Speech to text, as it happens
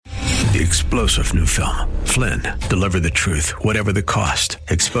the explosive new film, Flynn, Deliver the Truth, Whatever the Cost,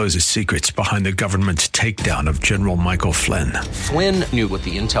 exposes secrets behind the government's takedown of General Michael Flynn. Flynn knew what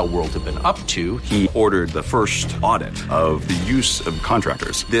the intel world had been up to. He ordered the first audit of the use of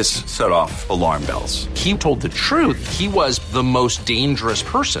contractors. This set off alarm bells. He told the truth. He was the most dangerous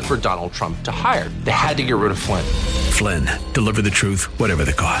person for Donald Trump to hire. They had to get rid of Flynn. Flynn, Deliver the Truth, Whatever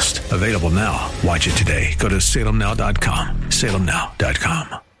the Cost. Available now. Watch it today. Go to salemnow.com.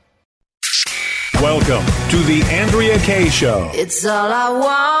 salemnow.com. Welcome to the Andrea Kaye Show. It's all I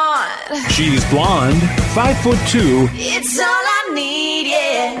want. She's blonde, 5'2". It's all I need,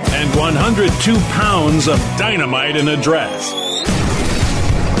 yeah. And 102 pounds of dynamite in a dress.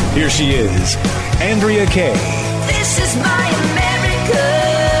 Here she is, Andrea Kaye. This is my America.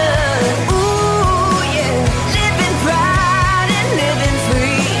 Ooh, yeah. Living proud and living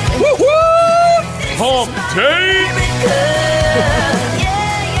free. Woo-hoo! Hump day!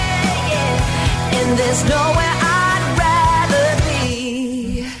 There's nowhere I'd rather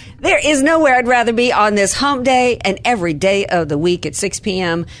be. There is nowhere I'd rather be on this hump day and every day of the week at 6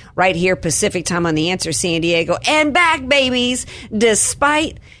 p.m. right here Pacific time on The Answer San Diego. And back, babies,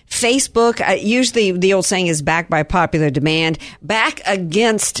 despite Facebook, usually the old saying is back by popular demand, back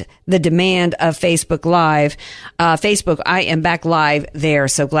against the demand of Facebook Live. Facebook, I am back live there.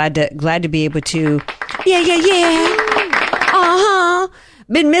 So glad to be able to, yeah. Uh-huh.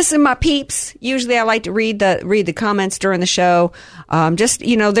 Been missing my peeps. Usually I like to read the comments during the show.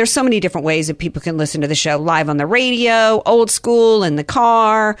 There's so many different ways that people can listen to the show. Live on the radio, old school, in the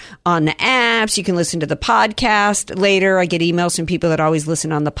car, on the apps. You can listen to the podcast later. I get emails from people that always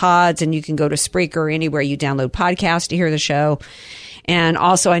listen on the pods, and you can go to Spreaker or anywhere you download podcasts to hear the show. And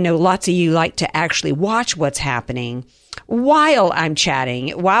also I know lots of you like to actually watch what's happening while I'm chatting,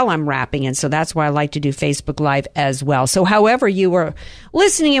 while I'm rapping. And so that's why I like to do Facebook Live as well. So however you are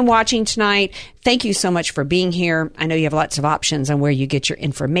listening and watching tonight, thank you so much for being here. I know you have lots of options on where you get your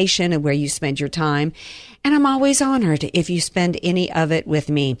information and where you spend your time. And I'm always honored if you spend any of it with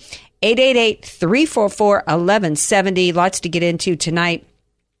me. 888-344-1170. Lots to get into tonight.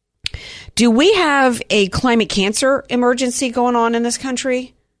 Do we have a climate cancer emergency going on in this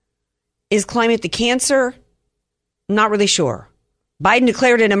country? Is climate the cancer? Not really sure. Biden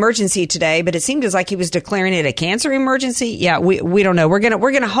declared an emergency today, but it seemed as like he was declaring it a cancer emergency. Yeah, we don't know. We're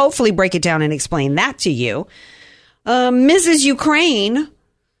gonna hopefully break it down and explain that to you. Mrs. Ukraine,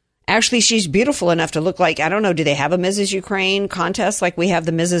 actually, she's beautiful enough to look like, I don't know, do they have a Mrs. Ukraine contest like we have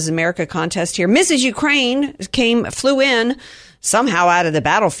the Mrs. America contest here? Mrs. Ukraine flew in somehow out of the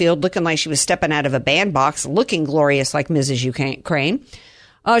battlefield looking like she was stepping out of a bandbox, looking glorious like Mrs. Ukraine.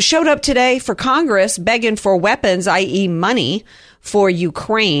 Showed up today for Congress begging for weapons, i.e. money for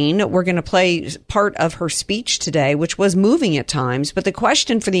Ukraine. We're going to play part of her speech today, which was moving at times. But the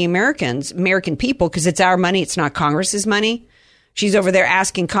question for the American people, because it's our money, it's not Congress's money. She's over there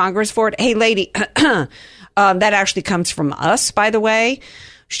asking Congress for it. Hey, lady, that actually comes from us, by the way.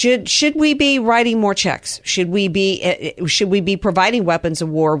 Should we be writing more checks? Should we be providing weapons of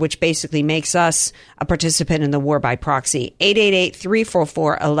war, which basically makes us a participant in the war by proxy?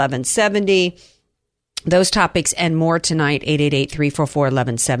 888-344-1170. Those topics and more tonight.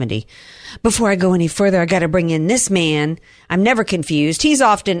 888-344-1170. Before I go any further, I got to bring in this man. I'm never confused. He's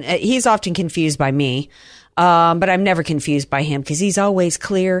often confused by me, but I'm never confused by him because he's always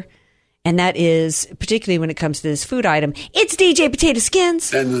clear. And that is, particularly when it comes to this food item, it's DJ Potato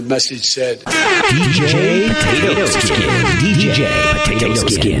Skins. And the message said, DJ Potato Skins. DJ Potato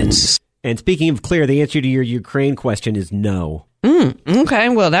Skins. And speaking of clear, the answer to your Ukraine question is no. Okay,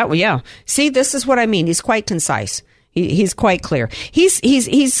 well, yeah. See, this is what I mean. He's quite concise. He's quite clear. He's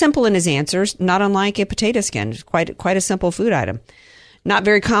simple in his answers, not unlike a potato skin. It's quite a simple food item. Not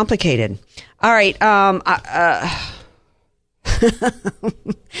very complicated. All right,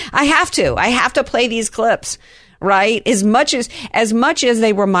 I have to play these clips, right? As much as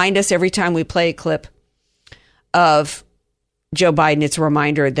they remind us every time we play a clip of Joe Biden, it's a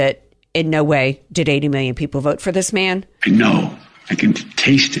reminder that in no way did 80 million people vote for this man. I know. I can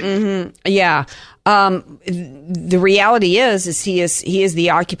taste it. Mm-hmm. Yeah. The reality is he is the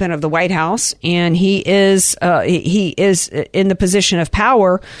occupant of the White House, and he is in the position of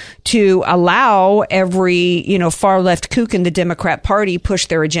power to allow every, far left kook in the Democrat Party push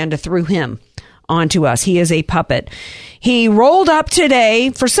their agenda through him onto us. He is a puppet. He rolled up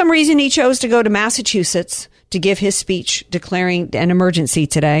today. For some reason, he chose to go to Massachusetts to give his speech declaring an emergency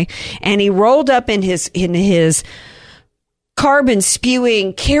today. And he rolled up in his carbon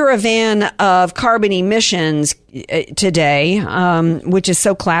spewing caravan of carbon emissions today, which is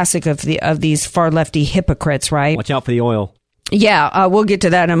so classic of these far lefty hypocrites, right? Watch out for the oil. Yeah, we'll get to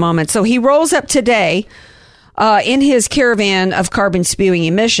that in a moment. So he rolls up today in his caravan of carbon spewing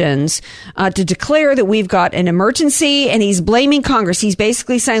emissions to declare that we've got an emergency, and he's blaming Congress. He's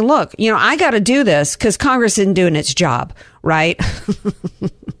basically saying, look, I got to do this because Congress isn't doing its job, right?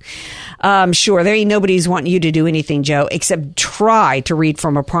 Sure, there ain't nobody's wanting you to do anything, Joe, except try to read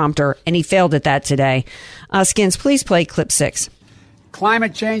from a prompter, and he failed at that today. Skins, please play clip 6.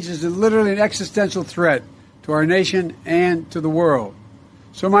 Climate change is literally an existential threat to our nation and to the world.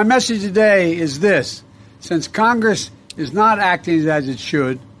 So my message today is this. Since Congress is not acting as it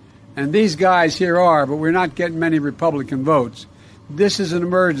should, and these guys here are, but we're not getting many Republican votes, this is an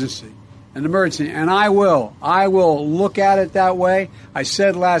emergency. And I will look at it that way. I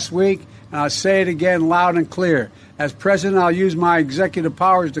said last week, and I'll say it again loud and clear. As president, I'll use my executive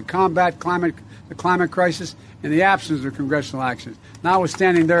powers to combat the climate crisis in the absence of congressional action,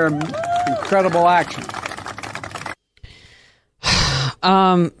 notwithstanding their incredible action.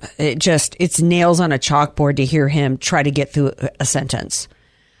 It's nails on a chalkboard to hear him try to get through a sentence.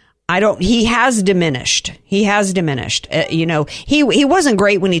 He has diminished. He wasn't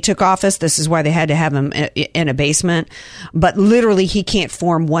great when he took office. This is why they had to have him in a basement. But literally, he can't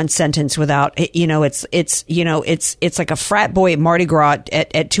form one sentence without, it's like a frat boy at Mardi Gras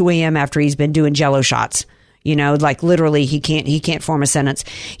at 2 a.m. after he's been doing Jell-O shots. Like literally he can't form a sentence.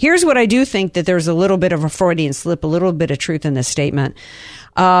 Here's what I do think, that there's a little bit of a Freudian slip, a little bit of truth in this statement.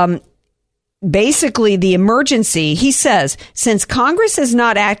 Basically, the emergency, he says, since Congress is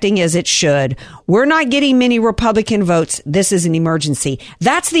not acting as it should, we're not getting many Republican votes. This is an emergency.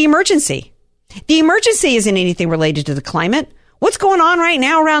 That's the emergency. The emergency isn't anything related to the climate. What's going on right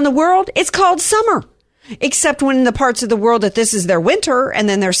now around the world? It's called summer. Except when in the parts of the world that this is their winter, and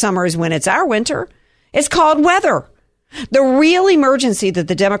then their summer is when it's our winter. It's called weather. The real emergency that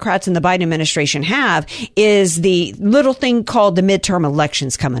the Democrats and the Biden administration have is the little thing called the midterm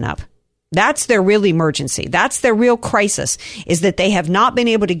elections coming up. That's their real emergency. That's their real crisis, is that they have not been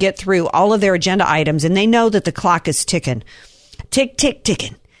able to get through all of their agenda items, and they know that the clock is ticking. Tick, tick,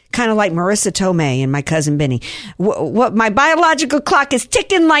 ticking. Kind of like Marissa Tomei and My Cousin Benny. What my biological clock is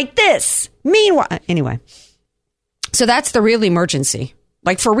ticking like this. Meanwhile, anyway. So that's the real emergency.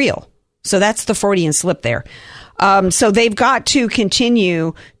 Like for real. So that's the Freudian slip there. So they've got to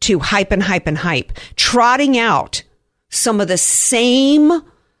continue to hype and hype and hype, trotting out some of the same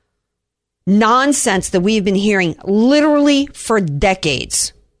nonsense that we've been hearing literally for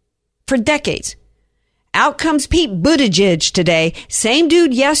decades. For decades. Out comes Pete Buttigieg today, same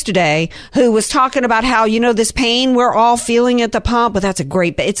dude yesterday, who was talking about how, this pain we're all feeling at the pump, but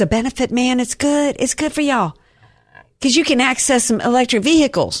it's a benefit, man. It's good. It's good for y'all. Because you can access some electric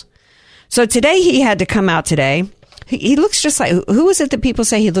vehicles. So today he had to come out today. He looks just like, who is it that people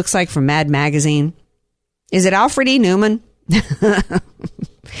say he looks like from Mad Magazine? Is it Alfred E. Newman?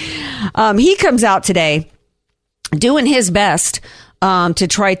 He comes out today doing his best to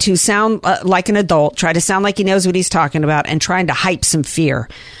try to sound like an adult, try to sound like he knows what he's talking about, and trying to hype some fear.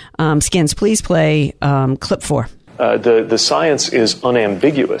 Skins, please play clip 4. The science is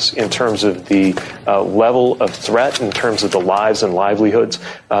unambiguous in terms of the level of threat, in terms of the lives and livelihoods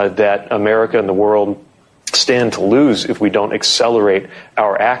that America and the world stand to lose if we don't accelerate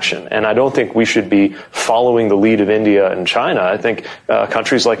our action. And I don't think we should be following the lead of India and China. I think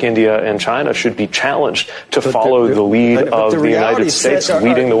countries like India and China should be challenged to follow the lead of the United States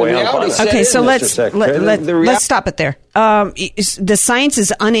leading the way on climate. Okay, so let's stop it there. The science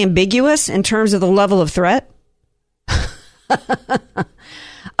is unambiguous in terms of the level of threat.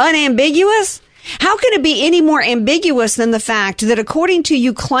 Unambiguous? How can it be any more ambiguous than the fact that, according to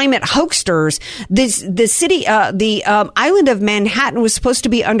you climate hoaxsters, the island of Manhattan was supposed to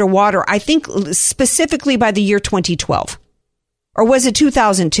be underwater, I think specifically by the year 2012. Or was it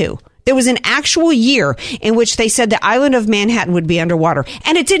 2002? There was an actual year in which they said the island of Manhattan would be underwater,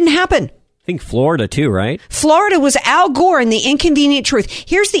 and it didn't happen. I think Florida too, right? Florida was Al Gore and the inconvenient truth.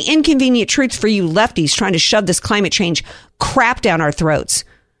 Here's the inconvenient truth for you lefties trying to shove this climate change crap down our throats.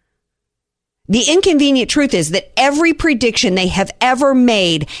 The inconvenient truth is that every prediction they have ever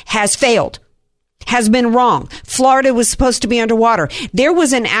made has failed, has been wrong. Florida was supposed to be underwater. There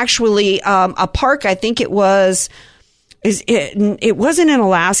was a park, I think it was... It wasn't in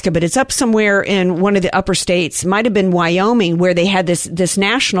Alaska, but it's up somewhere in one of the upper states. Might have been Wyoming, where they had this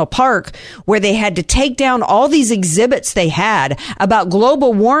national park where they had to take down all these exhibits they had about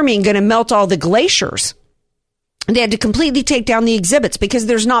global warming going to melt all the glaciers. They had to completely take down the exhibits because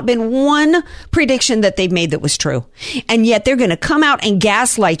there's not been one prediction that they've made that was true. And yet they're going to come out and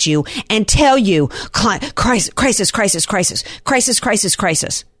gaslight you and tell you crisis,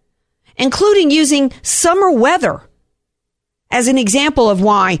 including using summer weather as an example of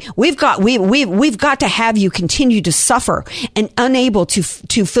why we've got to have you continue to suffer and unable to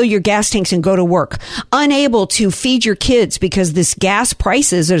fill your gas tanks and go to work, unable to feed your kids because this gas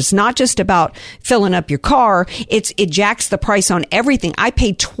prices is not just about filling up your car. It jacks the price on everything. I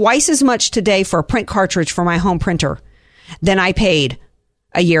paid twice as much today for a print cartridge for my home printer than I paid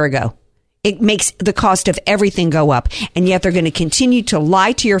a year ago. It makes the cost of everything go up. And yet they're going to continue to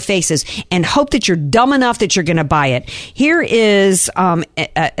lie to your faces and hope that you're dumb enough that you're going to buy it. Here is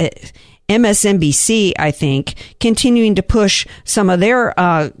MSNBC, I think, continuing to push some of their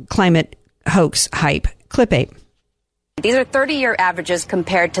climate hoax hype. Clip 8. These are 30-year averages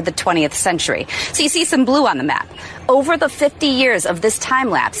compared to the 20th century. So you see some blue on the map. Over the 50 years of this time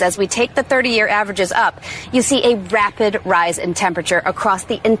lapse, as we take the 30-year averages up, you see a rapid rise in temperature across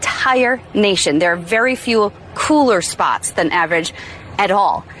the entire nation. There are very few cooler spots than average at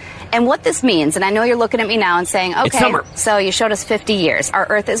all. And what this means, and I know you're looking at me now and saying, okay, so you showed us 50 years. Our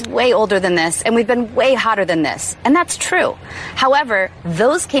Earth is way older than this, and we've been way hotter than this. And that's true. However,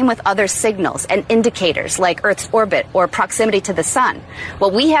 those came with other signals and indicators like Earth's orbit or proximity to the sun.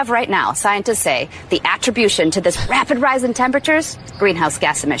 What we have right now, scientists say, the attribution to this rapid rise in temperatures, greenhouse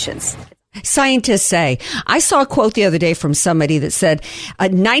gas emissions. Scientists say. I saw a quote the other day from somebody that said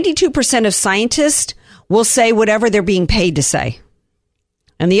 92% of scientists will say whatever they're being paid to say.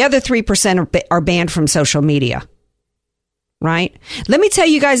 And the other 3% are banned from social media. Right? Let me tell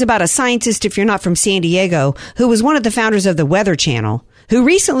you guys about a scientist, if you're not from San Diego, who was one of the founders of the Weather Channel, who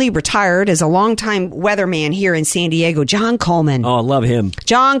recently retired as a longtime weatherman here in San Diego, John Coleman. Oh, I love him.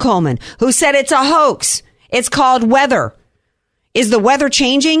 John Coleman, who said it's a hoax. It's called weather. Is the weather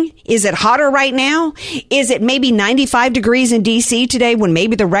changing? Is it hotter right now? Is it maybe 95 degrees in D.C. today when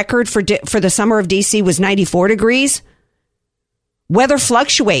maybe the record for the summer of D.C. was 94 degrees? Weather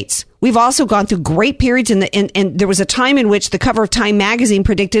fluctuates. We've also gone through great periods and there was a time in which the cover of Time magazine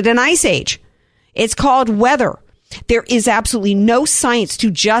predicted an ice age. It's called weather. There is absolutely no science to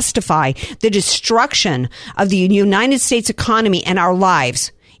justify the destruction of the United States economy and our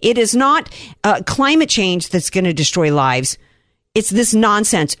lives. It is not climate change that's going to destroy lives. It's this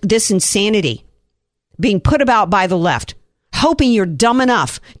nonsense, this insanity being put about by the left, hoping you're dumb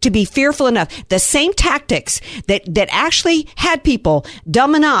enough to be fearful enough. The same tactics that actually had people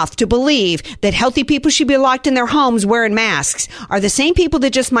dumb enough to believe that healthy people should be locked in their homes wearing masks are the same people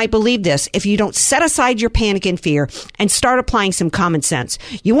that just might believe this if you don't set aside your panic and fear and start applying some common sense.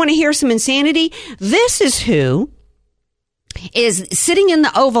 You want to hear some insanity? This is who is sitting in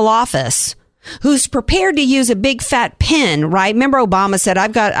the Oval Office, who's prepared to use a big fat pen, right? Remember Obama said,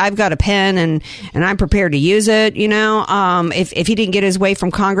 I've got a pen and I'm prepared to use it, you know, if he didn't get his way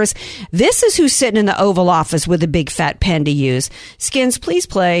from Congress. This is who's sitting in the Oval Office with a big fat pen to use. Skins, please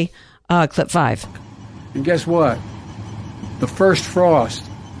play clip 5. And guess what? The first frost,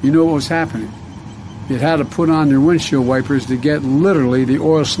 you know what was happening? You had to put on their windshield wipers to get literally the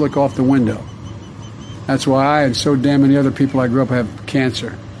oil slick off the window. That's why I and so damn many other people I grew up have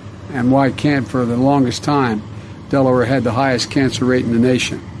cancer. And why can't, for the longest time, Delaware had the highest cancer rate in the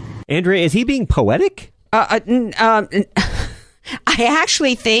nation. Andrea, is he being poetic? I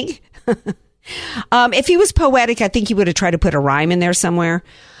actually think if he was poetic, I think he would have tried to put a rhyme in there somewhere.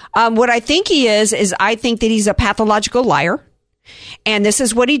 What I think he is I think that he's a pathological liar. And this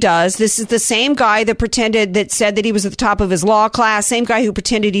is what he does. This is the same guy that said that he was at the top of his law class. Same guy who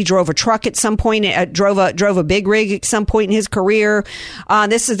pretended he drove a truck at some point, drove a big rig at some point in his career.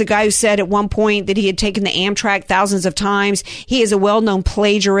 This is the guy who said at one point that he had taken the Amtrak thousands of times. He is a well-known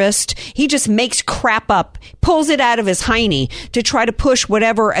plagiarist. He just makes crap up, pulls it out of his hiney to try to push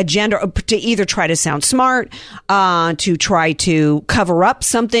whatever agenda, to either try to sound smart, to try to cover up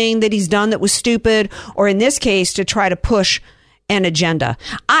something that he's done that was stupid, or in this case, to try to push an agenda.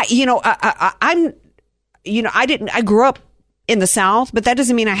 I grew up in the South, but that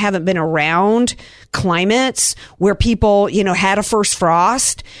doesn't mean I haven't been around climates where people, had a first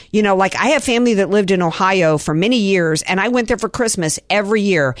frost. Like I have family that lived in Ohio for many years, and I went there for Christmas every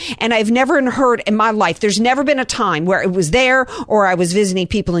year. And I've never heard in my life, there's never been a time where it was there or I was visiting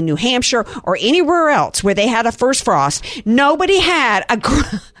people in New Hampshire or anywhere else where they had a first frost. Nobody had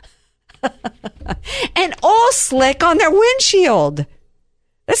an oil slick on their windshield.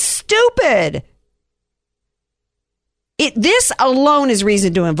 That's stupid. This alone is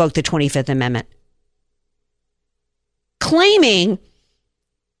reason to invoke the 25th Amendment. Claiming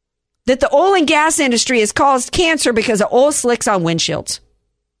that the oil and gas industry has caused cancer because of oil slicks on windshields.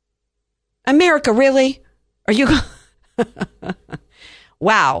 America, really? Are you?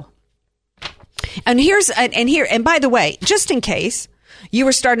 Wow. And by the way, just in case you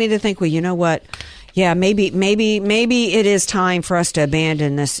were starting to think, well, you know what? Yeah, maybe it is time for us to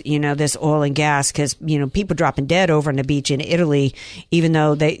abandon this, this oil and gas, because, people dropping dead over on the beach in Italy, even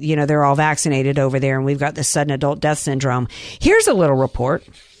though they're all vaccinated over there, and we've got this sudden adult death syndrome. Here's a little report.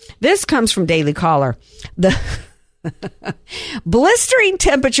 This comes from Daily Caller. The blistering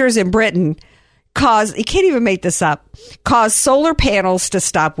temperatures in Britain you can't even make this up, cause solar panels to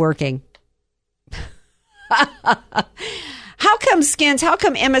stop working. How come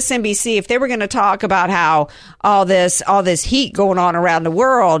MSNBC, if they were going to talk about how all this heat going on around the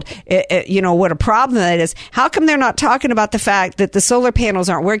world, what a problem that is, how come they're not talking about the fact that the solar panels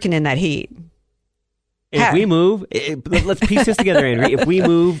aren't working in that heat? If we move, let's piece this together, Andrea. If we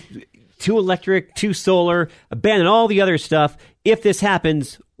move to electric, to solar, abandon all the other stuff, if this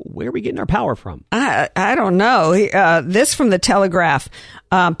happens, where are we getting our power from? I don't know. This from the Telegraph.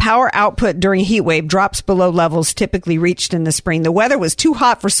 Power output during heat wave drops below levels typically reached in the spring. The weather was too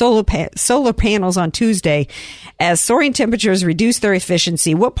hot for solar panels on Tuesday as soaring temperatures reduced their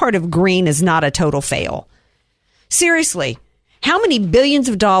efficiency. What part of green is not a total fail? Seriously. How many billions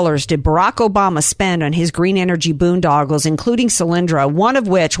of dollars did Barack Obama spend on his green energy boondoggles, including Solyndra, one of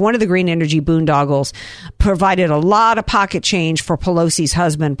the green energy boondoggles provided a lot of pocket change for Pelosi's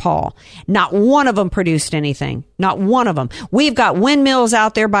husband, Paul. Not one of them produced anything. Not one of them. We've got windmills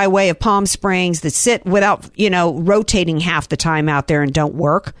out there by way of Palm Springs that sit without, rotating half the time out there and don't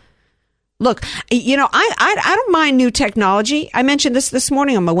work. Look, I don't mind new technology. I mentioned this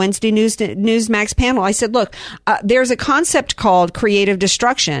morning on my Wednesday Newsmax panel. I said, look, there's a concept called creative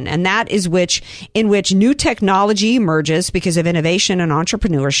destruction, and that is in which new technology emerges because of innovation and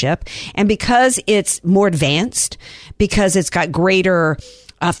entrepreneurship, and because it's more advanced, because it's got greater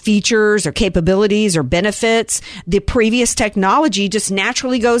features or capabilities or benefits, the previous technology just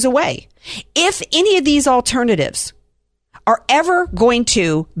naturally goes away. If any of these alternatives are ever going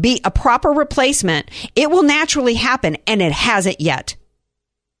to be a proper replacement, it will naturally happen, and it hasn't yet.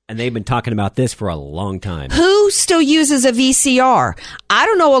 And they've been talking about this for a long time. Who still uses a VCR? I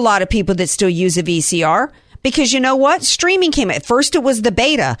don't know a lot of people that still use a VCR, because you know what? Streaming came. At first it was the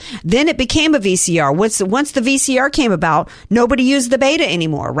beta, then it became a VCR. Once the VCR came about, nobody used the beta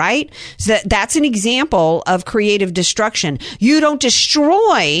anymore, right? So that's an example of creative destruction. You don't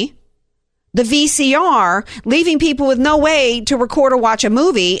destroy the VCR, leaving people with no way to record or watch a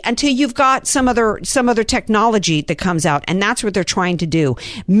movie until you've got some other technology that comes out. And that's what they're trying to do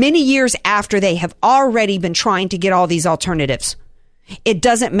many years after they have already been trying to get all these alternatives. It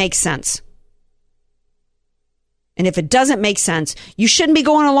doesn't make sense. And if it doesn't make sense, you shouldn't be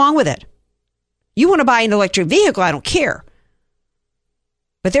going along with it. You want to buy an electric vehicle, I don't care.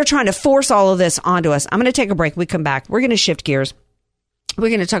 But they're trying to force all of this onto us. I'm going to take a break. We come back. We're going to shift gears. We're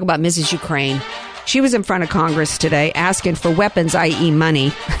going to talk about Mrs. Ukraine. She was in front of Congress today asking for weapons, i.e.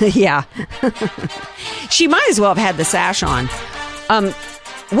 money. Yeah. She might as well have had the sash on.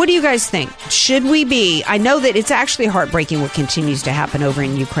 What do you guys think? Should we be? I know that it's actually heartbreaking what continues to happen over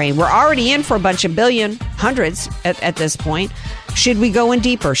in Ukraine. We're already in for a bunch of hundreds at this point. Should we go in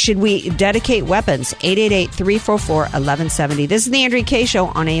deeper? Should we dedicate weapons? 888-344-1170. This is the Andrea Kaye Show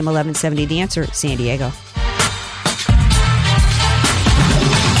on AM 1170. The Answer, San Diego.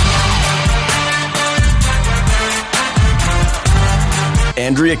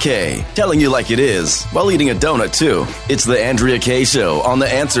 Andrea Kaye, telling you like it is, while eating a donut, too. It's the Andrea Kaye Show on The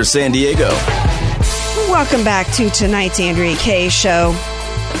Answer San Diego. Welcome back to tonight's Andrea Kaye Show.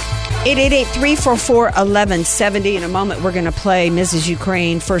 888-344-1170. In a moment, we're going to play Mrs.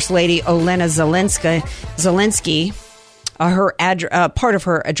 Ukraine, First Lady Olena Zelensky. Part of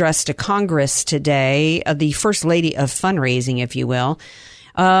her address to Congress today, the First Lady of fundraising, if you will.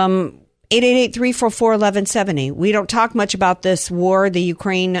 888-344-1170. We don't talk much about this war, the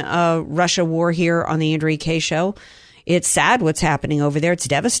Ukraine-Russia war here on the Andrea Kaye Show. It's sad what's happening over there. It's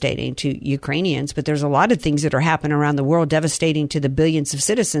devastating to Ukrainians, but there's a lot of things that are happening around the world, devastating to the billions of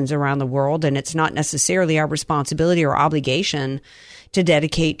citizens around the world, and it's not necessarily our responsibility or obligation to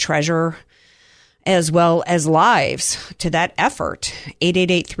dedicate treasure as well as lives to that effort.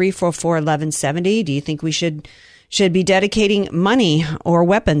 888-344-1170. Do you think we should be dedicating money or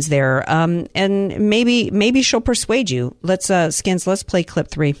weapons there? And maybe she'll persuade you. Let's play clip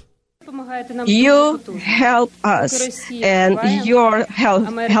 3. You help us, and your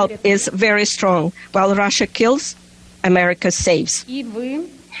help is very strong. While Russia kills, America saves.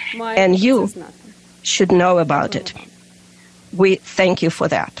 And you should know about it. We thank you for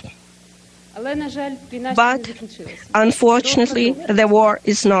that. But unfortunately, the war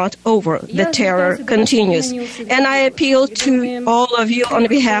is not over. The terror continues. And I appeal to all of you on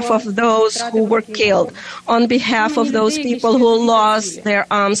behalf of those who were killed, on behalf of those people who lost their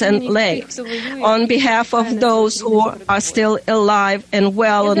arms and legs, on behalf of those who are still alive and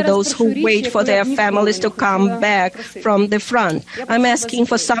well, and those who wait for their families to come back from the front. I'm asking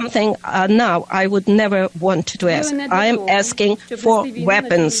for something now I would never want to ask. I am asking for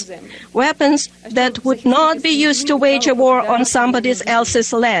weapons. Weapons that would not be used to wage a war on somebody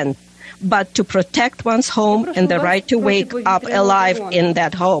else's land, but to protect one's home and the right to wake up alive in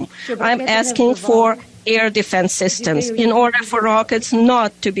that home. I'm asking for air defense systems in order for rockets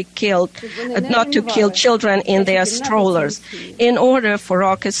not to kill children in their strollers, in order for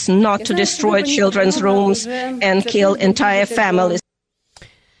rockets not to destroy children's rooms and kill entire families.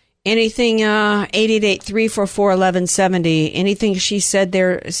 Anything, 888-344-1170, anything she said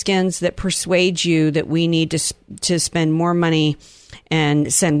there, Skins, that persuades you that we need to spend more money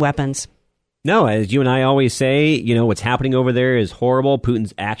and send weapons? No, as you and I always say, what's happening over there is horrible.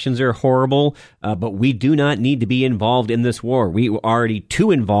 Putin's actions are horrible, but we do not need to be involved in this war. We are already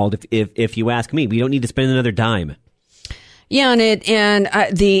too involved, if you ask me. We don't need to spend another dime. Yeah, and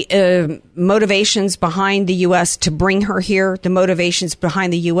the motivations behind the U.S. to bring her here, the motivations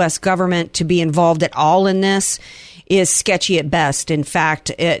behind the U.S. government to be involved at all in this is sketchy at best. In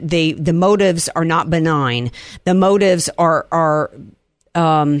fact, the motives are not benign. The motives are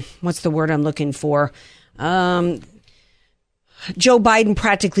what's the word I'm looking for? Joe Biden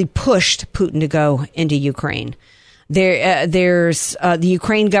practically pushed Putin to go into Ukraine. There's the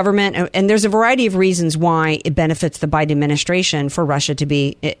Ukraine government, and there's a variety of reasons why it benefits the Biden administration for Russia to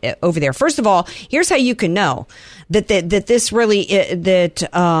be over there. First of all, here's how you can know that this really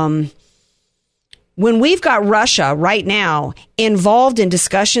when we've got Russia right now involved in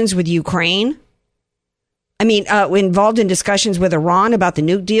discussions with Ukraine. Involved in discussions with Iran about the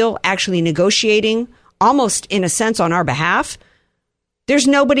nuke deal, actually negotiating almost in a sense on our behalf. There's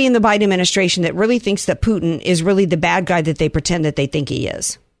nobody in the Biden administration that really thinks that Putin is really the bad guy that they pretend that they think he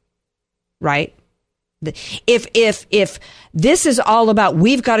is. Right? If this is all about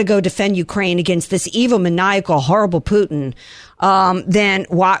we've got to go defend Ukraine against this evil, maniacal, horrible Putin, then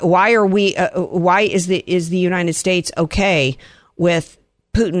why is the United States okay with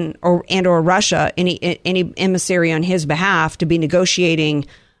Putin or Russia, any emissary on his behalf, to be negotiating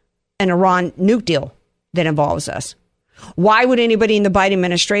an Iran nuke deal that involves us? Why would anybody in the Biden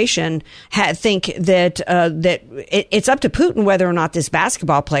administration think that it's up to Putin whether or not this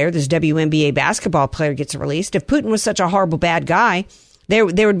basketball player, this WNBA basketball player, gets released? If Putin was such a horrible bad guy, they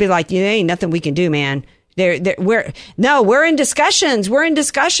would be like, there ain't nothing we can do, man. We're in discussions. We're in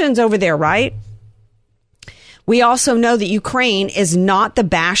discussions over there, right? We also know that Ukraine is not the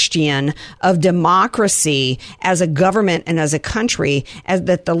bastion of democracy as a government and as a country as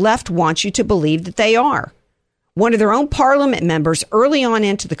that the left wants you to believe that they are. One of their own parliament members early on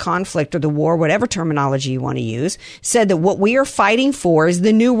into the conflict or the war, whatever terminology you want to use, said that what we are fighting for is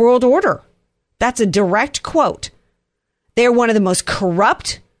the New World Order. That's a direct quote. They're one of the most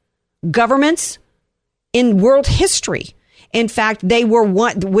corrupt governments in world history. In fact, they were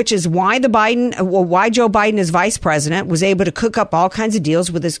one, which is why why Joe Biden as vice president was able to cook up all kinds of deals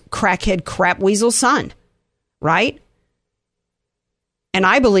with his crackhead crap weasel son, right? And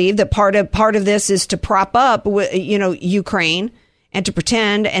I believe that part of this is to prop up, Ukraine and to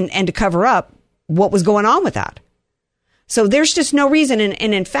pretend and to cover up what was going on with that. So there's just no reason.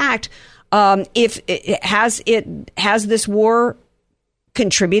 And in fact, if it has this war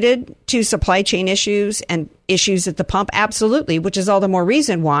contributed to supply chain issues and issues at the pump? Absolutely, which is all the more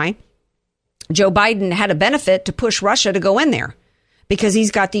reason why Joe Biden had a benefit to push Russia to go in there, because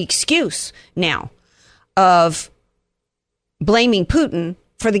he's got the excuse now of blaming Putin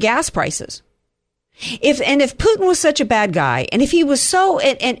for the gas prices. If Putin was such a bad guy, and if he was so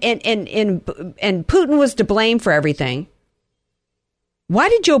and Putin was to blame for everything, why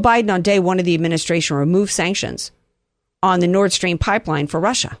did Joe Biden on day one of the administration remove sanctions on the Nord Stream pipeline for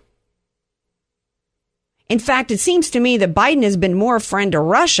Russia? In fact, it seems to me that Biden has been more a friend to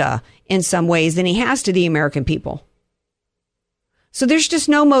Russia in some ways than he has to the American people. So there's just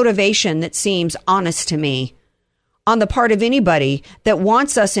no motivation that seems honest to me on the part of anybody that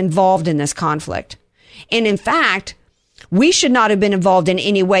wants us involved in this conflict. And in fact, we should not have been involved in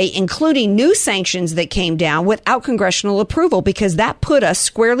any way, including new sanctions that came down without congressional approval, because that put us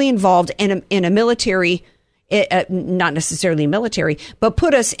squarely involved in a military, not necessarily military, but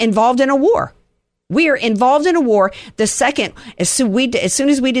put us involved in a war. We are involved in a war. The second, as soon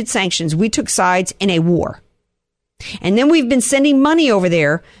as we did sanctions, we took sides in a war. And then we've been sending money over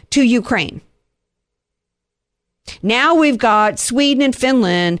there to Ukraine. Now we've got Sweden and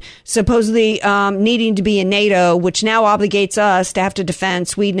Finland supposedly needing to be in NATO, which now obligates us to have to defend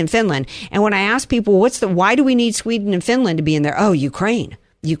Sweden and Finland. And when I ask people, why do we need Sweden and Finland to be in there? Oh, Ukraine,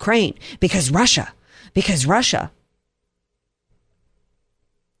 because Russia.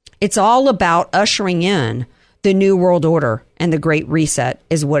 It's all about ushering in the New World Order, and the Great Reset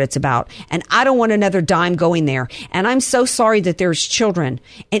is what it's about. And I don't want another dime going there. And I'm so sorry that there's children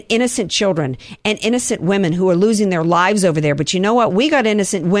and innocent women who are losing their lives over there. But you know what? We got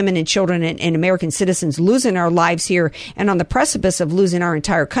innocent women and children and American citizens losing our lives here and on the precipice of losing our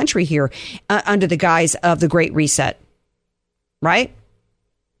entire country here under the guise of the Great Reset. Right?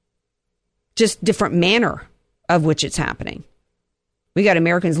 Just different manner of which it's happening. We got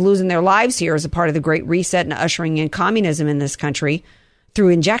Americans losing their lives here as a part of the Great Reset and ushering in communism in this country through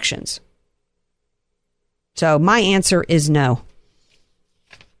injections. So my answer is no.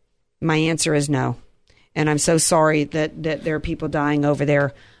 My answer is no. And I'm so sorry that there are people dying over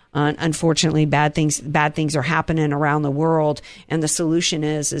there. Unfortunately, bad things are happening around the world, and the solution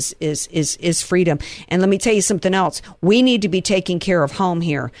is freedom. And let me tell you something else. We need to be taking care of home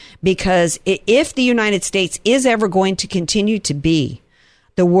here, because if the United States is ever going to continue to be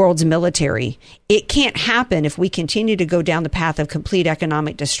the world's military, it can't happen if we continue to go down the path of complete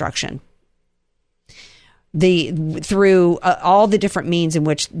economic destruction through all the different means in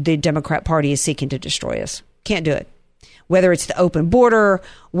which the Democrat Party is seeking to destroy us. Can't do it. Whether it's the open border,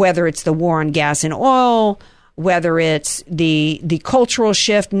 whether it's the war on gas and oil, whether it's the cultural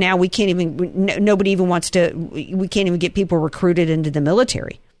shift. Now we can't even get people recruited into the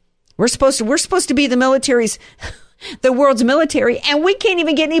military. We're supposed to be the military's, the world's military, and we can't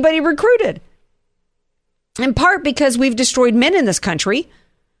even get anybody recruited. In part because we've destroyed men in this country.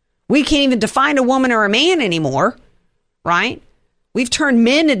 We can't even define a woman or a man anymore, right? We've turned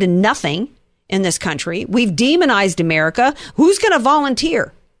men into nothing in this country. We've demonized America. Who's going to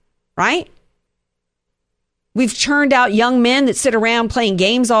volunteer, right? We've churned out young men that sit around playing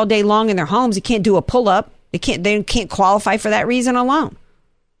games all day long in their homes. They can't do a pull-up. They can't qualify for that reason alone.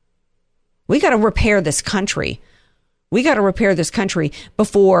 We got to repair this country. We got to repair this country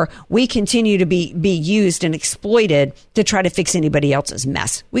before we continue to be used and exploited to try to fix anybody else's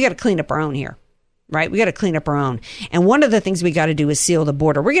mess. We got to clean up our own here. Right? We got to clean up our own. And one of the things we got to do is seal the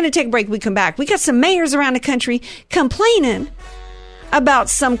border. We're going to take a break. We come back. We got some mayors around the country complaining about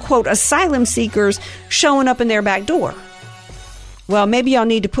some, quote, asylum seekers showing up in their back door. Well, maybe y'all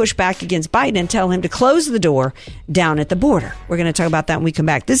need to push back against Biden and tell him to close the door down at the border. We're going to talk about that when we come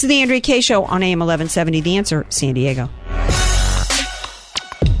back. This is the Andrea Kaye Show on AM 1170, The Answer, San Diego.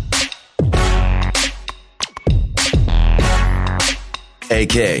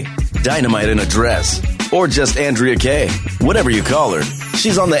 AK, Dynamite in a Dress, or just Andrea Kaye, whatever you call her.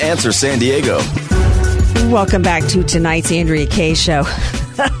 She's on The Answer San Diego. Welcome back to tonight's Andrea Kaye Show.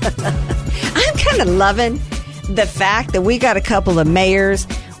 I'm kind of loving the fact that we got a couple of mayors.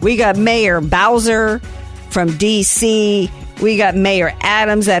 We got Mayor Bowser from D.C., we got Mayor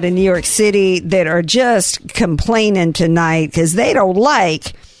Adams out of New York City that are just complaining tonight because they don't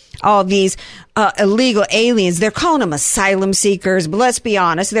like all these illegal aliens. They're calling them asylum seekers, but let's be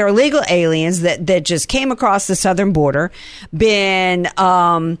honest, they're illegal aliens that just came across the southern border, which,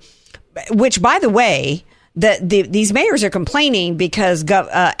 by the way, these mayors are complaining because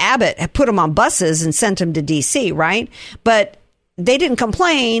Abbott had put them on buses and sent them to D.C., right? But they didn't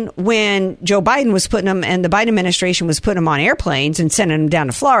complain when Joe Biden was putting them, and the Biden administration was putting them on airplanes and sending them down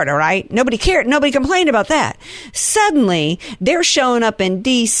to Florida, right? Nobody cared. Nobody complained about that. Suddenly, they're showing up in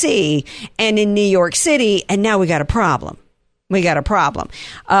D.C. and in New York City, and now we got a problem.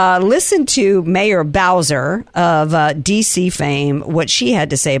 Listen to Mayor Bowser of D.C. fame, what she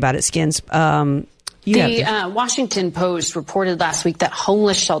had to say about it, Skins. The Washington Post reported last week that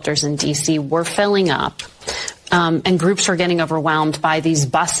homeless shelters in D.C. were filling up. And groups are getting overwhelmed by these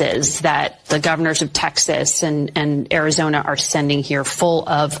buses that the governors of Texas and Arizona are sending here full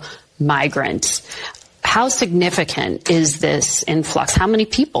of migrants. How significant is this influx? How many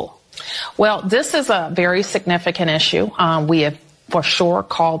people? Well, this is a very significant issue. We have for sure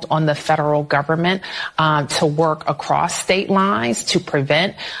called on the federal government to work across state lines to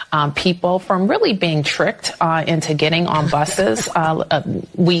prevent people from really being tricked into getting on buses.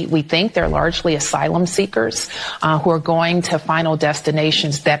 We think they're largely asylum seekers who are going to final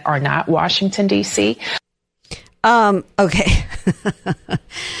destinations that are not Washington, D.C. Okay.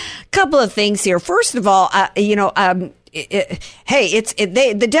 Couple of things here. First of all,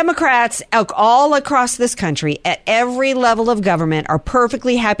 the Democrats all across this country at every level of government are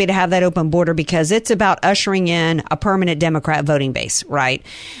perfectly happy to have that open border because it's about ushering in a permanent Democrat voting base, right?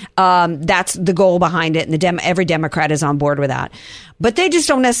 That's the goal behind it, and every Democrat is on board with that. But they just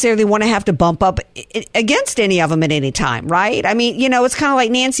don't necessarily want to have to bump up against any of them at any time, right? I mean, it's kind of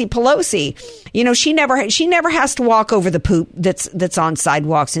like Nancy Pelosi. She never has to walk over the poop that's on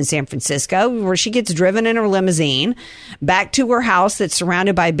sidewalks in San Francisco, where she gets driven in her limousine back to her house that's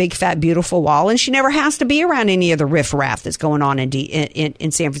surrounded by a big, fat, beautiful wall, and she never has to be around any of the riffraff that's going on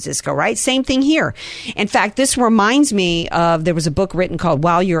in San Francisco, right? Same thing here. In fact, this reminds me of, there was a book written called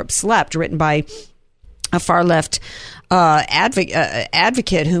While Europe Slept, written by a far left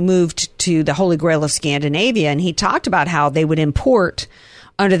advocate who moved to the Holy Grail of Scandinavia, and he talked about how they would import,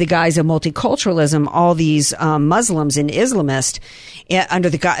 under the guise of multiculturalism, all these Muslims and Islamists under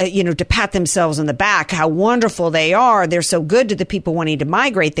the to pat themselves on the back, how wonderful they are. They're so good to the people wanting to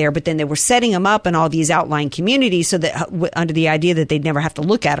migrate there, but then they were setting them up in all these outlying communities so that under the idea that they'd never have to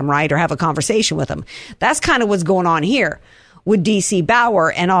look at them, right, or have a conversation with them. That's kind of what's going on here with DC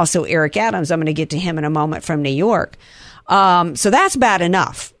Bauer and also Eric Adams. I'm going to get to him in a moment from New York. So that's bad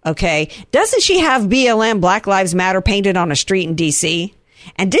enough. Okay. Doesn't she have BLM, Black Lives Matter, painted on a street in DC?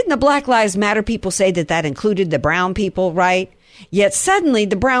 And didn't the Black Lives Matter people say that included the brown people, right? Yet suddenly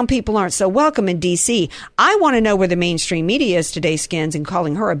the brown people aren't so welcome in DC. I want to know where the mainstream media is today, Skins, and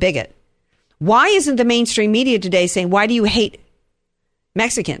calling her a bigot. Why isn't the mainstream media today saying, why do you hate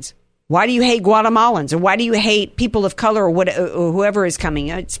Mexicans? Why do you hate Guatemalans? Or why do you hate people of color or whoever is coming?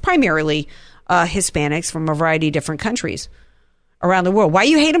 It's primarily Hispanics from a variety of different countries around the world. Why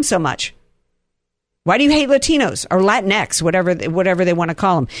do you hate them so much? Why do you hate Latinos or Latinx, whatever they want to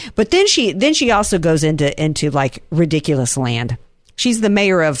call them? But then she also goes into like ridiculous land. She's the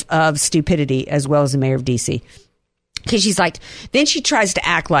mayor of stupidity as well as the mayor of DC. Because she's like, then she tries to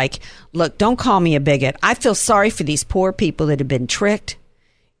act like, look, don't call me a bigot. I feel sorry for these poor people that have been tricked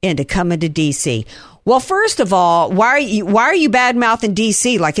into coming to DC. Well, first of all, why are you bad-mouthing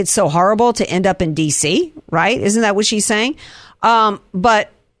DC like it's so horrible to end up in DC, right? Isn't that what she's saying?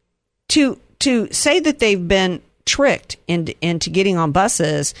 But to say that they've been tricked into getting on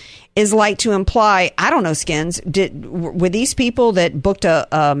buses is like to imply, I don't know, Skins, were these people that booked a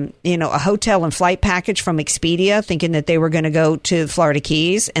hotel and flight package from Expedia thinking that they were going to go to Florida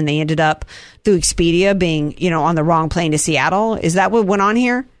Keys and they ended up through Expedia being, on the wrong plane to Seattle? Is that what went on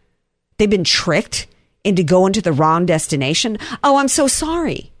here? They've been tricked into going to the wrong destination? Oh, I'm so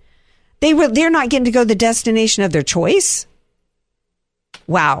sorry. They're not getting to go to the destination of their choice?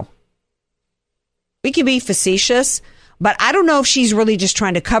 Wow. We can be facetious, but I don't know if she's really just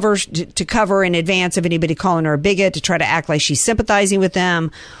trying to cover in advance of anybody calling her a bigot to try to act like she's sympathizing with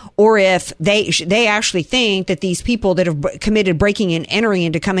them, or if they actually think that these people that have committed breaking and entering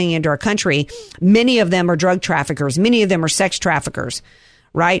into coming into our country, many of them are drug traffickers, many of them are sex traffickers,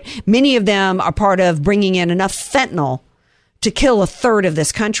 right? Many of them are part of bringing in enough fentanyl to kill a third of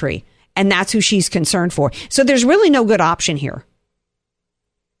this country, and that's who she's concerned for. So there's really no good option here.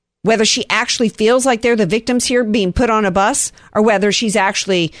 Whether she actually feels like they're the victims here being put on a bus, or whether she's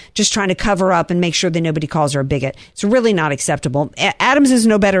actually just trying to cover up and make sure that nobody calls her a bigot. It's really not acceptable. Adams is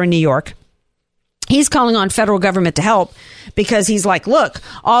no better in New York. He's calling on federal government to help because he's like, look,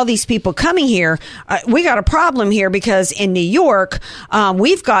 all these people coming here, we got a problem here because in New York,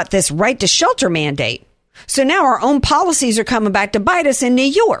 we've got this right to shelter mandate. So now our own policies are coming back to bite us in New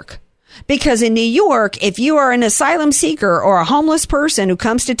York. Because in New York, if you are an asylum seeker or a homeless person who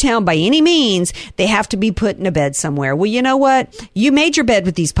comes to town by any means, they have to be put in a bed somewhere. Well, you know what? You made your bed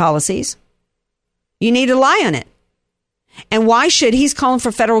with these policies. You need to lie on it. And why should, he's calling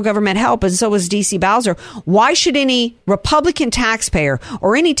for federal government help, and so is DC Bowser. Why should any Republican taxpayer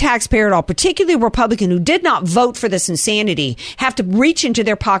or any taxpayer at all, particularly a Republican who did not vote for this insanity, have to reach into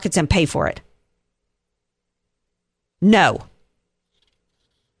their pockets and pay for it? No.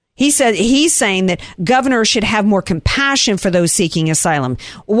 He said he's saying that governors should have more compassion for those seeking asylum.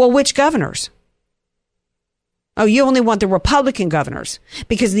 Well, which governors? Oh, you only want the Republican governors,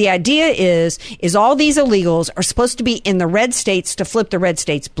 because the idea is all these illegals are supposed to be in the red states to flip the red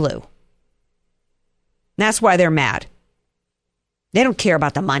states blue. And that's why they're mad. They don't care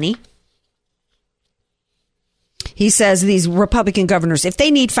about the money. He says these Republican governors, if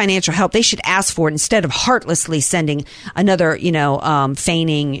they need financial help, they should ask for it instead of heartlessly sending another,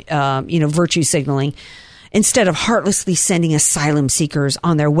 feigning, virtue signaling, instead of heartlessly sending asylum seekers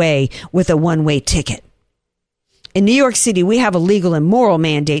on their way with a one-way ticket. In New York City, we have a legal and moral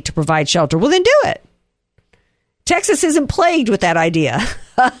mandate to provide shelter. Well, then do it. Texas isn't plagued with that idea.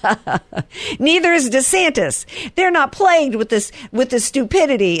 Neither is DeSantis. They're not plagued with this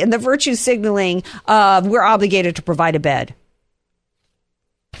stupidity and the virtue signaling of we're obligated to provide a bed.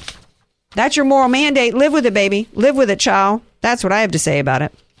 That's your moral mandate. Live with it, baby. Live with it, child. That's what I have to say about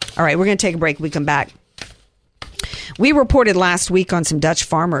it. All right, we're going to take a break. We come back. We reported last week on some Dutch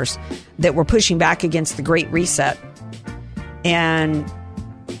farmers that were pushing back against the Great Reset.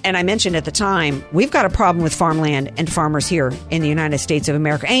 And I mentioned at the time, we've got a problem with farmland and farmers here in the United States of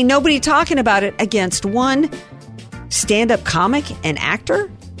America. Ain't nobody talking about it against one stand-up comic and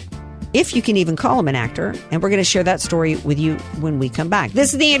actor, if you can even call him an actor. And we're going to share that story with you when we come back.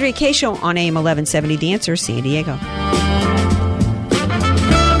 This is the Andrea Kaye Show on AM 1170, The Answer, San Diego.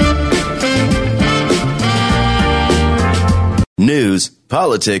 News,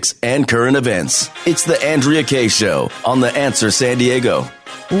 politics, and current events. It's the Andrea Kaye Show on The Answer San Diego.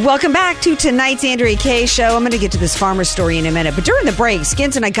 Welcome back to tonight's Andrea Kaye Show. I'm going to get to this farmer story in a minute. But during the break,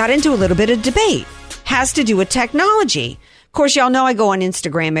 Skins and I got into a little bit of debate. Has to do with technology. Of course, y'all know I go on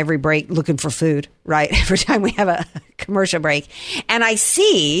Instagram every break looking for food, right? Every time we have a commercial break. And I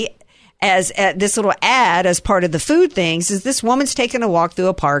see as this little ad as part of the food things is this woman's taking a walk through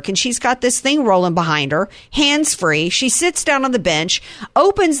a park and she's got this thing rolling behind her, hands free. She sits down on the bench,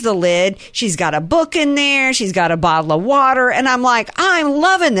 opens the lid. She's got a book in there. She's got a bottle of water. And I'm like, I'm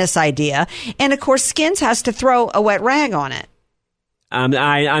loving this idea. And of course, Skins has to throw a wet rag on it. I'm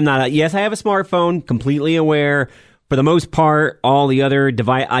not. Yes, I have a smartphone, completely aware. For the most part, all the other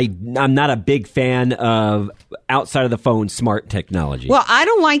device, I'm not a big fan of outside of the phone smart technology. Well, I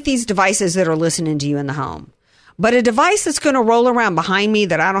don't like these devices that are listening to you in the home. But a device that's going to roll around behind me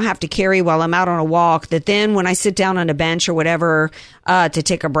that I don't have to carry while I'm out on a walk, that then when I sit down on a bench or whatever to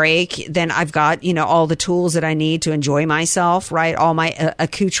take a break, then I've got, all the tools that I need to enjoy myself, right? All my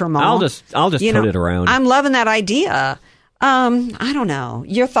accoutrement. I'll just put it around. I'm loving that idea. I don't know.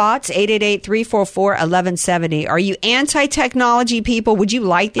 Your thoughts? 888-344-1170. Are you anti-technology people? Would you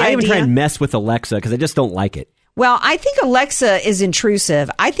like the idea? I even try and mess with Alexa because I just don't like it. Well, I think Alexa is intrusive.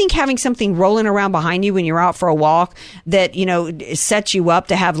 I think having something rolling around behind you when you're out for a walk that, sets you up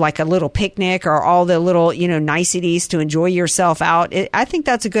to have like a little picnic or all the little, niceties to enjoy yourself out. I think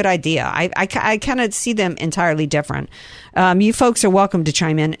that's a good idea. I kind of see them entirely different. You folks are welcome to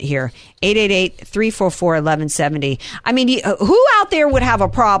chime in here. 888-344-1170. I mean, who out there would have a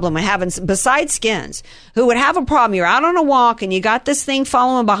problem with having, besides Skins, who would have a problem? You're out on a walk and you got this thing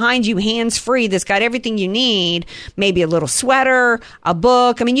following behind you, hands free, that's got everything you need, maybe a little sweater, a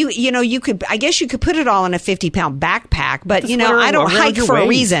book. I mean, you could, I guess you could put it all in a 50-pound backpack, but I don't hike for a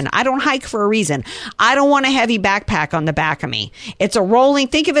reason. I don't hike for a reason. I don't want a heavy backpack on the back of me. It's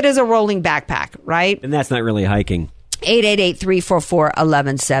think of it as a rolling backpack, right? And that's not really hiking.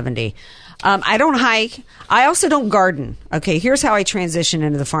 888-344-1170. I don't hike. I also don't garden. Okay, here's how I transition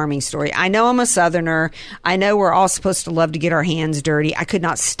into the farming story. I know I'm a Southerner. I know we're all supposed to love to get our hands dirty. I could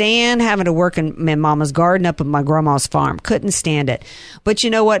not stand having to work in my mama's garden up at my grandma's farm. Couldn't stand it. But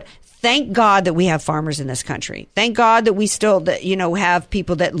you know what? Thank God that we have farmers in this country. Thank God that we still, have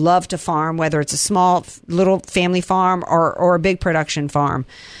people that love to farm, whether it's a small little family farm or a big production farm.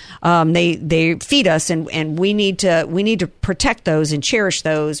 They feed us, and we need to protect those and cherish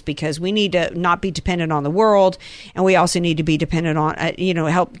those because we need to not be dependent on the world, and we also need to be dependent on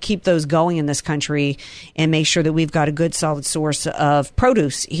help keep those going in this country and make sure that we've got a good solid source of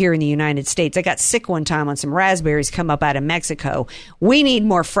produce here in the United States. I got sick one time on some raspberries come up out of Mexico. We need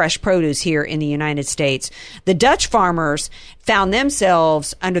more fresh produce here in the United States. The Dutch farmers found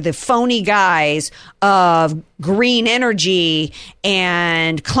themselves under the phony guise of green energy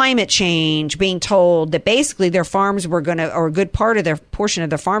and climate change, being told that basically their farms were or a good portion of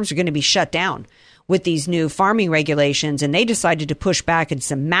their farms are going to be shut down with these new farming regulations. And they decided to push back in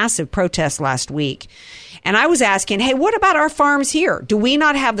some massive protests last week. And I was asking, hey, what about our farms here? Do we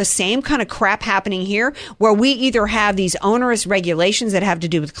not have the same kind of crap happening here where we either have these onerous regulations that have to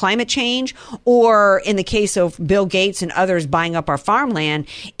do with climate change, or in the case of Bill Gates and others buying up our farmland,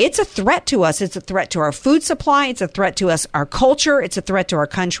 it's a threat to us. It's a threat to our food supply. It's a threat to us, our culture. It's a threat to our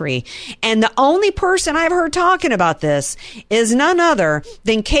country. And the only person I've heard talking about this is none other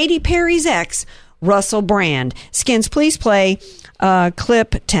than Katy Perry's ex, Russell Brand. Skins, please play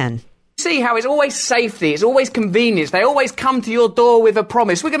clip 10. See how it's always safety, it's always convenience. They always come to your door with a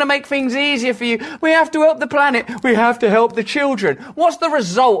promise. We're going to make things easier for you. We have to help the planet. We have to help the children. What's the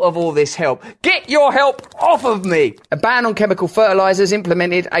result of all this help? Get your help off of me. A ban on chemical fertilizers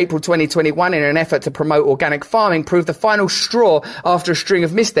implemented April 2021 in an effort to promote organic farming proved the final straw after a string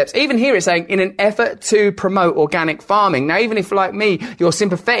of missteps. Even here it's saying in an effort to promote organic farming. Now, even if, like me, you're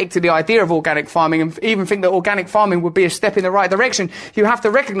sympathetic to the idea of organic farming and even think that organic farming would be a step in the right direction, you have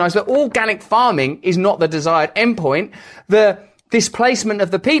to recognize that organic farming is not the desired endpoint. The displacement of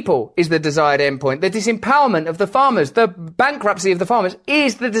the people is the desired endpoint. The disempowerment of the farmers, the bankruptcy of the farmers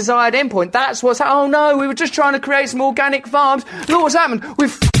is the desired endpoint. That's what's oh no, we were just trying to create some organic farms. Look what's happened.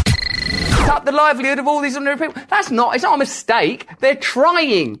 We've up the livelihood of all these ordinary people. It's not a mistake. They're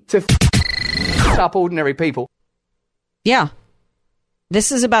trying to up ordinary people. Yeah.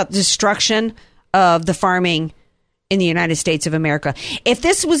 This is about destruction of the farming in the United States of America. If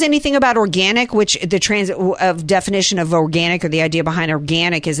this was anything about organic, which the definition of organic or the idea behind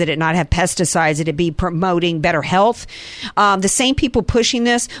organic is that it not have pesticides, that it be promoting better health, the same people pushing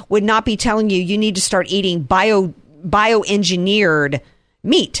this would not be telling you need to start eating bioengineered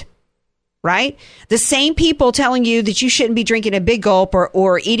meat, right? The same people telling you that you shouldn't be drinking a Big Gulp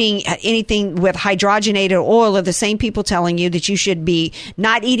or eating anything with hydrogenated oil are the same people telling you that you should be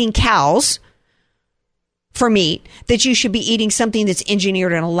not eating cows for meat, that you should be eating something that's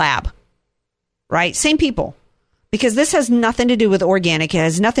engineered in a lab, right? Same people. Because this has nothing to do with organic. It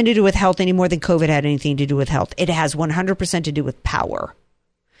has nothing to do with health any more than COVID had anything to do with health. It has 100% to do with power.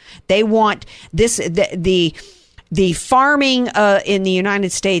 They want this, the farming in the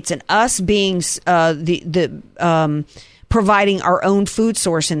United States and us being providing our own food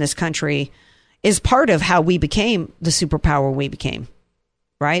source in this country is part of how we became the superpower we became.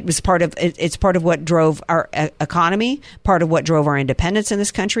 Right? It's part of what drove our economy, part of what drove our independence in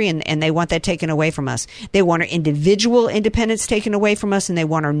this country, and they want that taken away from us. They want our individual independence taken away from us, and they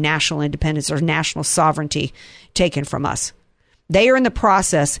want our national independence or national sovereignty taken from us. They are in the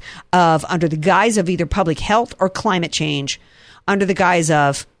process of, under the guise of either public health or climate change, under the guise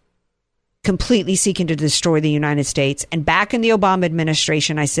of completely seeking to destroy the United States. And back in the Obama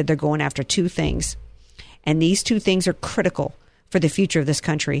administration, I said they're going after two things. And these two things are critical for the future of this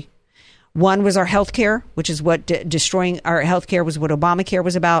country. One was our health care, which is what destroying our health care was what Obamacare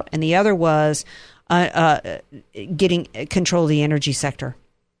was about. And the other was getting control of the energy sector.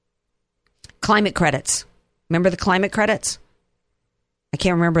 Climate credits. Remember the climate credits? I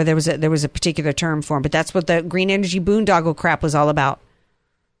can't remember. There was a particular term for them, but that's what the green energy boondoggle crap was all about.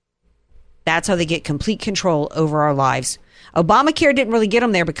 That's how they get complete control over our lives. Obamacare didn't really get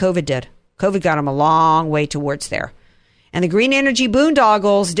them there, but COVID did. COVID got them a long way towards there. And the green energy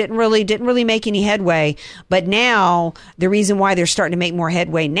boondoggles didn't really make any headway. But now the reason why they're starting to make more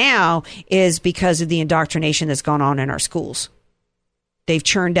headway now is because of the indoctrination that's gone on in our schools. They've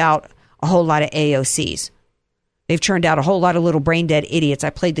churned out a whole lot of AOCs. They've churned out a whole lot of little brain dead idiots. I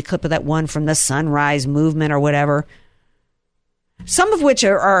played the clip of that one from the Sunrise Movement or whatever. Some of which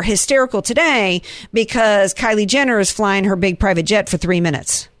are hysterical today because Kylie Jenner is flying her big private jet for 3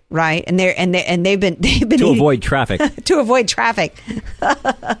 minutes. Right, and they've been to avoid traffic. To avoid traffic.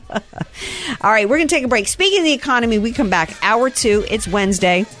 All right, we're going to take a break. Speaking of the economy, we come back hour 2. It's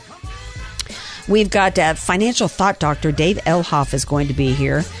Wednesday. We've got financial thought doctor Dave Elhoff is going to be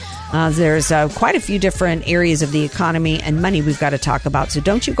here. There's quite a few different areas of the economy and money we've got to talk about. So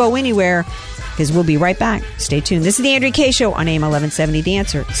don't you go anywhere because we'll be right back. Stay tuned. This is the Andrea Kaye Show on AM 1170 The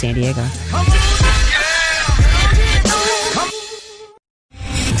Answer, San Diego.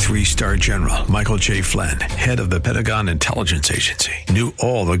 3-star General Michael J. Flynn, head of the Pentagon Intelligence Agency, knew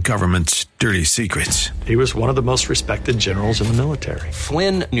all the government's dirty secrets. He was one of the most respected generals in the military.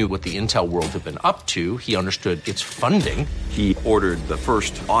 Flynn knew what the intel world had been up to. He understood its funding. He ordered the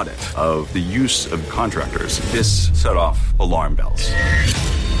first audit of the use of contractors. This set off alarm bells.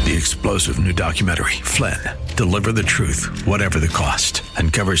 The explosive new documentary, Flynn, Deliver the Truth, Whatever the Cost,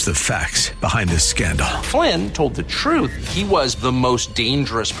 uncovers the facts behind this scandal. Flynn told the truth. He was the most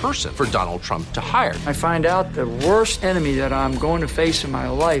dangerous person for Donald Trump to hire. I find out the worst enemy that I'm going to face in my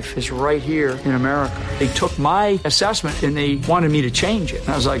life is right here in America. They took my assessment and they wanted me to change it. And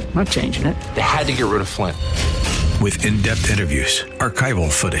I was like, I'm not changing it. They had to get rid of Flynn. With in-depth interviews,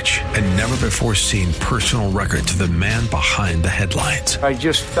 archival footage, and never-before-seen personal records of the man behind the headlines. I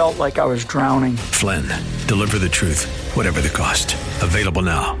just felt like I was drowning. Flynn, Deliver the Truth, Whatever the Cost. Available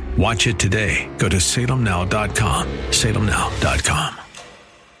now. Watch it today. Go to salemnow.com. salemnow.com.